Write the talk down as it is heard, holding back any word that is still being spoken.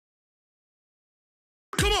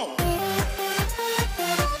Come on.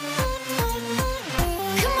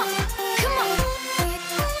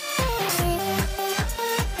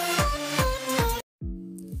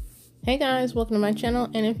 Hey guys, welcome to my channel,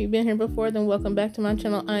 and if you've been here before, then welcome back to my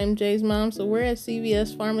channel. I am Jay's mom. So we're at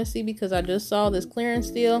CVS Pharmacy because I just saw this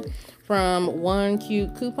clearance deal from One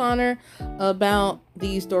Cute Couponer about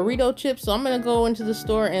these Dorito chips. So I'm gonna go into the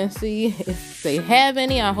store and see if they have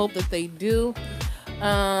any. I hope that they do.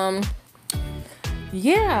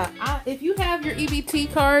 If you have your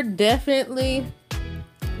EBT card, definitely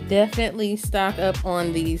stock up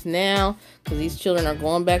on these now, because these children are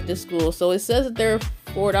going back to school. So it says that they're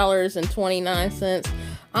 $4.29.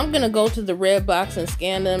 I'm gonna go to the red box and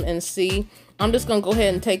scan them and see. I'm just gonna go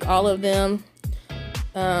ahead and take all of them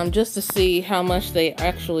just to see how much they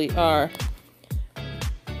actually are.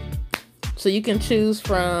 So you can choose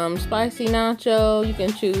from spicy nacho, you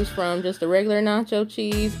can choose from just the regular nacho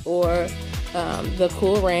cheese, or the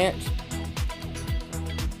Cool Ranch.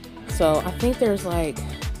 So I think there's like,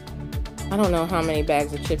 I don't know how many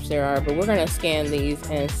bags of chips there are, but we're gonna scan these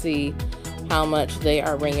and see how much they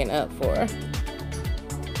are ringing up for.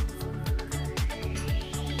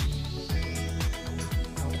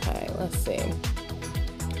 Okay, let's see.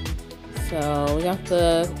 So we got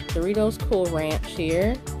the Doritos Cool Ranch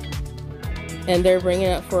here, and they're ringing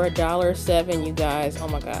up for $1.07, you guys. Oh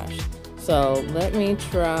my gosh. So let me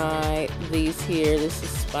try these here. This is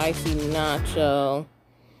spicy nacho.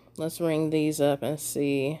 Let's ring these up and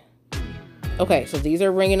see. Okay, so these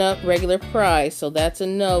are ringing up regular price, so that's a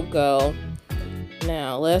no-go.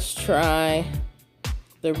 Now, let's try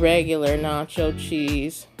the regular nacho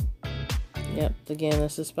cheese. Yep, again,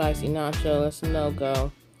 this is spicy nacho. That's a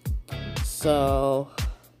no-go. So,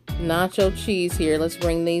 nacho cheese here. Let's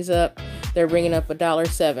ring these up. They're ringing up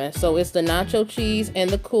 $1.07. So, it's the nacho cheese and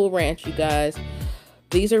the Cool Ranch, you guys.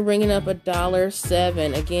 These are ringing up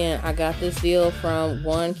 $1.07. Again, I got this deal from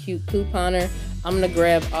One Cute Couponer. I'm going to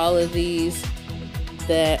grab all of these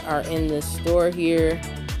that are in the store here.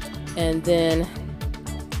 And then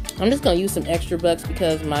I'm just going to use some extra bucks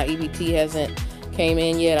because my EBT hasn't came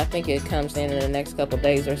in yet. I think it comes in the next couple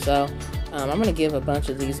days or so. I'm going to give a bunch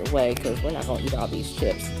of these away because we're not going to eat all these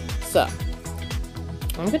chips. So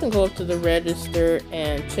I'm going to go up to the register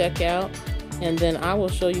and check out, and then I will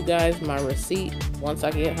show you guys my receipt once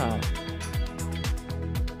I get home.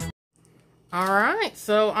 Alright,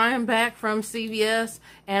 so I am back from CVS,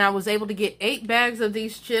 and I was able to get 8 bags of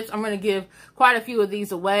these chips. I'm going to give quite a few of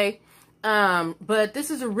these away. But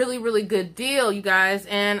this is a really, really good deal, you guys.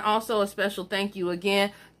 And also a special thank you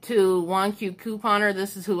again to One Cute Couponer.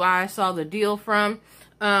 This is who I saw the deal from.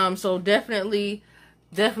 So definitely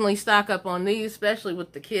stock up on these, especially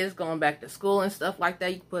with the kids going back to school and stuff like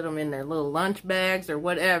that. You can put them in their little lunch bags or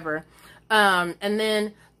whatever. And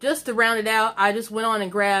then just to round it out, I just went on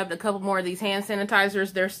and grabbed a couple more of these hand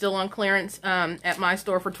sanitizers. They're still on clearance at my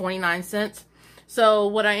store for 29 cents. So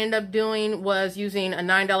what I ended up doing was using a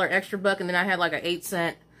 $9 extra buck, and then I had like an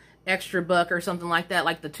 8-cent extra buck or something like that,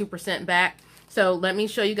 like the 2% back. So let me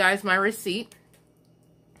show you guys my receipt.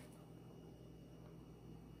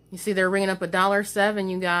 You see they're ringing up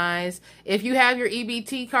 $1.07, you guys. If you have your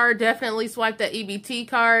EBT card, definitely swipe that EBT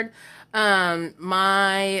card.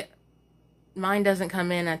 Mine doesn't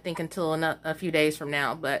come in, I think, until a few days from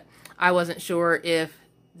now, but I wasn't sure if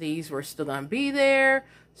these were still going to be there.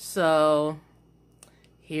 So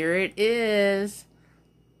here it is.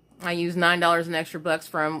 I used $9 in extra bucks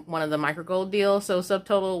from one of the micro gold deals, so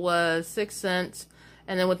subtotal was 6 cents.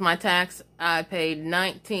 And then with my tax, I paid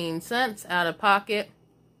 19 cents out of pocket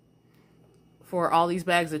for all these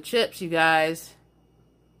bags of chips, you guys.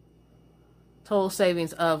 Total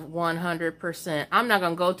savings of 100%. I'm not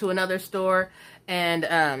going to go to another store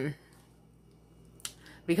and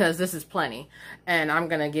because this is plenty, and I'm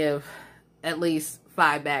going to give at least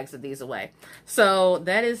 5 bags of these away. So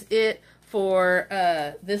that is it for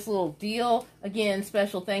this little deal. Again,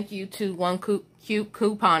 special thank you to One Cute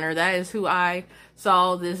Couponer. That is who I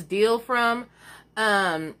saw this deal from.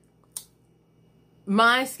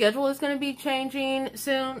 My schedule is going to be changing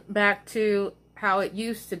soon back to how it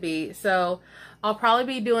used to be. So I'll probably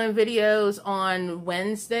be doing videos on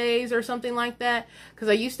Wednesdays or something like that, because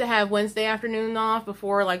I used to have Wednesday afternoon off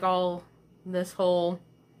before like all this whole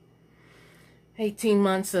 18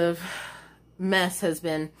 months of mess has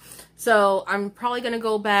been. So I'm probably going to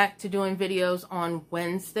go back to doing videos on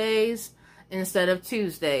Wednesdays instead of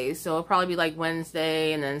Tuesdays. So it'll probably be like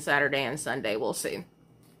Wednesday and then Saturday and Sunday. We'll see.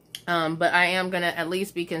 But I am going to at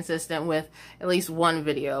least be consistent with at least one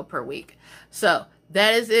video per week. So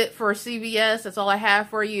that is it for CVS. That's all I have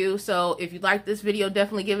for you. So if you like this video,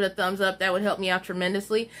 definitely give it a thumbs up. That would help me out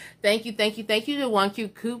tremendously. Thank you to One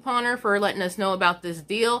Cute Couponer for letting us know about this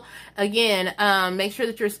deal. Again, make sure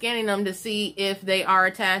that you're scanning them to see if they are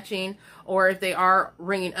attaching or if they are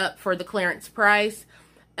ringing up for the clearance price.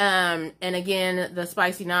 And again, the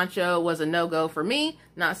spicy nacho was a no-go for me.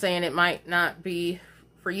 Not saying it might not be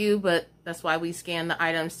for you, but that's why we scan the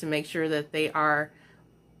items to make sure that they are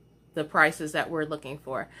the prices that we're looking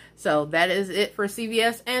for. So that is it for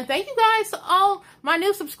CVS. And thank you guys to all my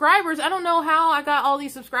new subscribers. I don't know how I got all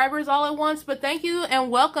these subscribers all at once, but thank you and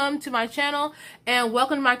welcome to my channel and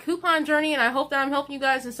welcome to my coupon journey. And I hope that I'm helping you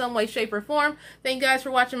guys in some way, shape, or form. Thank you guys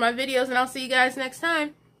for watching my videos, and I'll see you guys next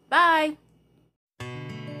time. Bye.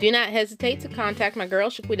 Do not hesitate to contact my girl,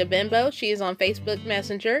 Shaquita Bimbo. She is on Facebook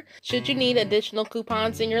Messenger. Should you need additional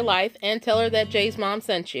coupons in your life, and tell her that Jay's mom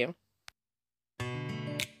sent you.